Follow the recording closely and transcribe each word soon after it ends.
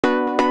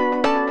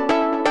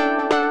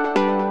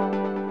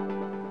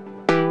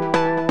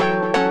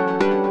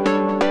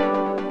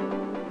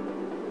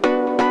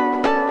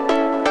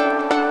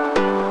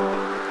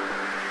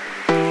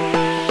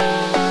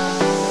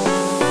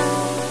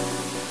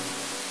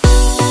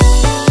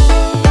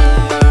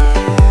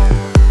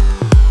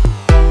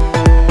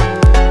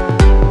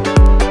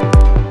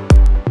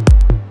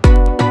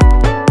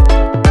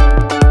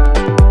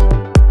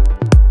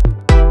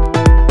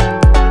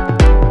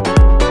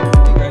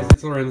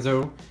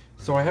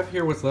So I have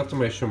here what's left of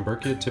my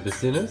Schomburgkia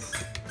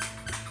Tibicinis.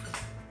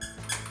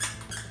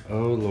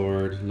 Oh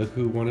Lord, look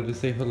who wanted to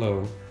say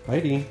hello.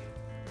 Heidi.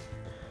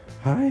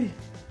 Hi.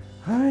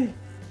 Hi.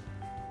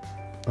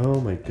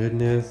 Oh my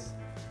goodness.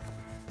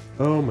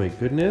 Oh my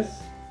goodness.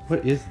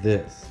 What is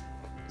this?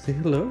 Say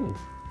hello.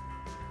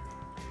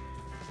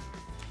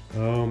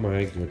 Oh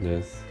my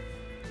goodness.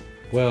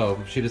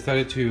 Well, she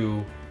decided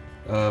to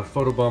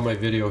photobomb my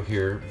video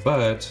here,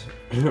 but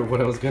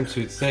what I was going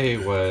to say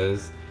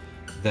was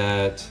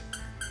that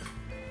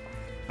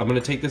I'm going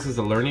to take this as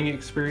a learning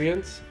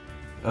experience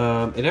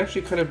and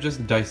actually kind of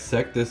just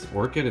dissect this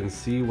orchid and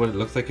see what it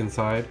looks like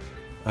inside.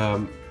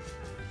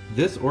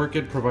 This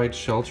orchid provides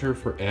shelter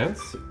for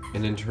ants,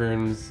 and in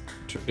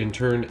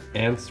turn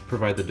ants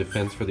provide the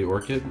defense for the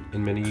orchid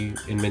in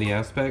many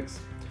aspects.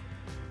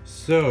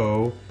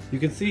 So you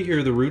can see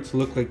here the roots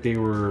look like they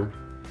were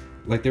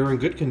in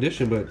good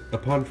condition, but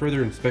upon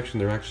further inspection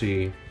they're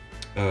actually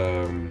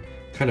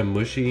kind of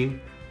mushy.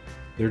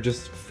 They're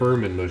just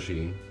firm and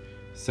mushy.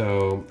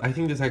 So I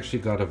think this actually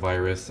got a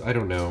virus. I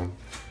don't know,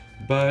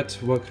 but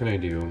what can I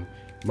do?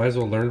 Might as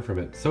well learn from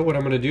it. So what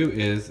I'm gonna do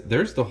is,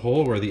 there's the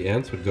hole where the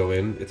ants would go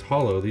in. It's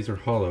hollow, these are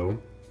hollow.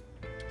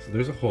 So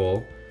there's a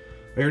hole.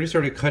 I already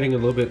started cutting a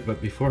little bit, but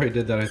before I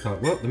did that I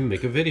thought, well, let me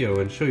make a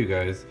video and show you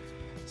guys.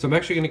 So I'm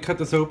actually gonna cut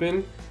this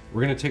open.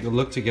 We're gonna take a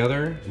look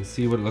together and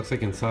see what it looks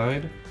like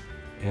inside.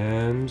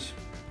 And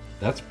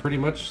that's pretty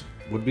much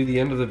would be the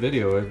end of the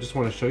video. I just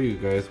want to show you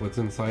guys what's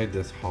inside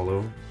this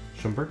hollow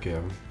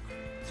Schomburgkia.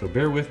 So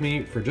bear with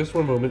me for just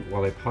one moment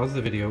while I pause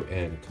the video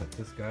and cut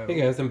this guy out. Hey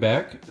guys, I'm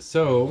back.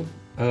 So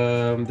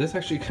this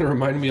actually kind of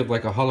reminded me of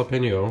like a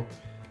jalapeno,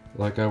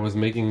 like I was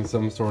making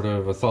some sort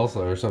of a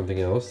salsa or something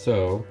else.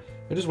 So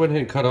I just went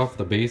ahead and cut off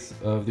the base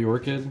of the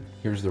orchid.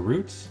 Here's the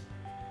roots.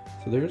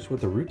 So there's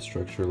what the root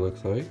structure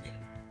looks like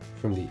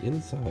from the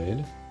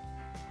inside.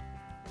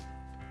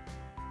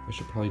 I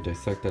should probably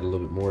dissect that a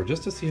little bit more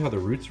just to see how the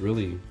roots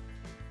really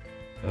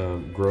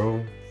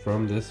grow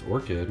from this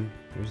orchid.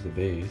 There's the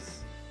base.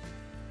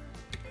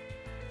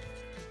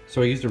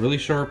 So I used a really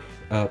sharp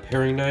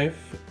paring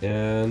knife,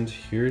 and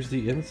here's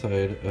the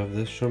inside of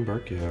this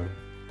Schomburgkia.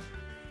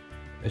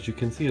 As you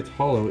can see, it's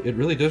hollow. It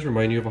really does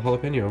remind you of a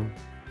jalapeno,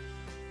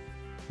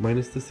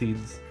 minus the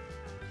seeds.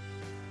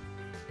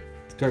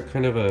 It's got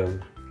kind of a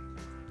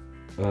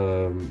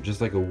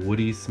just like a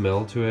woody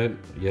smell to it.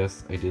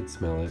 Yes, I did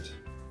smell it.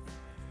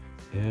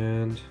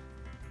 And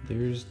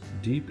there's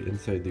deep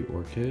inside the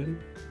orchid.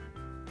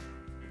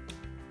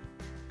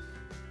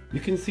 You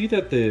can see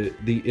that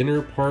the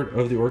inner part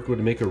of the orchid would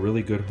make a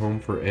really good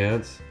home for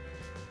ants.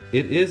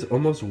 It is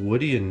almost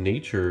woody in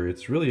nature.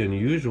 It's really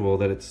unusual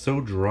that it's so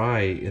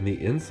dry in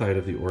the inside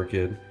of the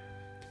orchid,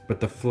 but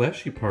the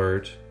fleshy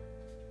part,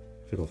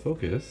 if it'll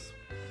focus,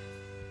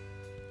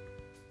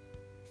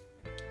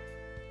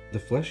 the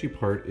fleshy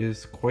part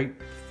is quite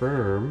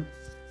firm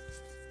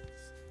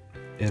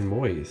and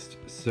moist.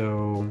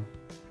 So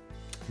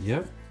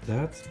yep,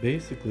 that's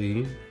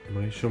basically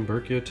my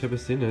Schomburgkia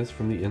Tibicinis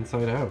from the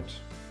inside out.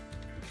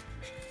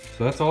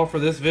 So that's all for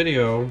this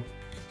video.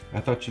 I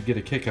thought you'd get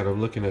a kick out of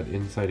looking at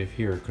inside of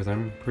here, because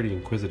I'm pretty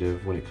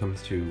inquisitive when it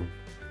comes to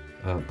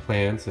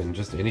plants and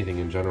just anything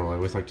in general. I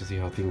always like to see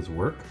how things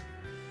work.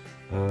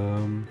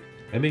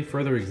 I may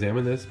further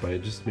examine this by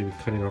just maybe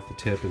cutting off the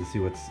tip and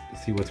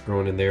see what's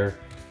growing in there,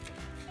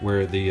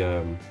 where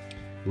the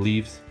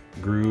leaves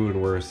grew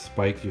and where a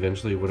spike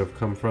eventually would have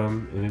come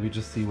from, and maybe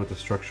just see what the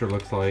structure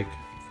looks like.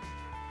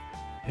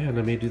 And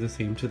I may do the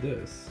same to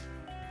this.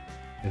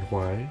 And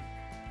why?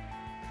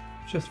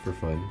 Just for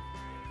fun.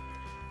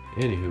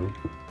 Anywho,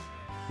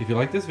 if you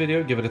like this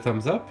video, give it a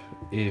thumbs up.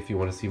 If you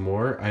want to see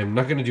more, I'm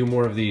not going to do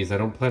more of these. I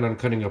don't plan on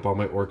cutting up all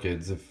my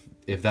orchids,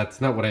 if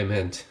that's not what I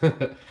meant.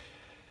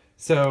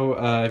 So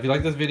if you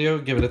like this video,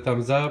 give it a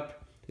thumbs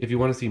up. If you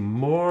want to see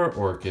more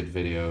orchid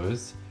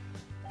videos,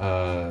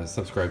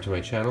 subscribe to my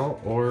channel,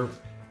 or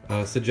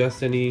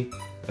suggest any,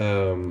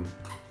 or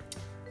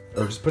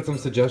just put some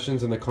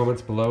suggestions in the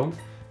comments below.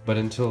 But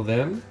until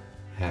then,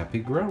 happy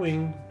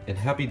growing, and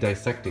happy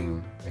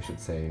dissecting, I should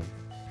say.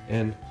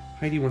 And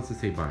Heidi wants to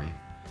say bye.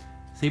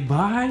 Say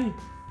bye!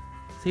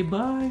 Say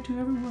bye to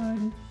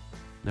everyone!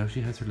 Now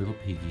she has her little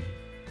piggy.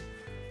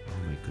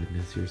 Oh my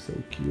goodness, you're so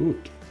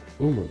cute.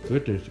 Oh my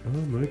goodness, oh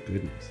my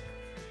goodness.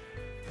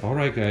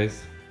 Alright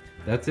guys,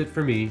 that's it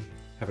for me.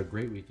 Have a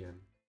great weekend.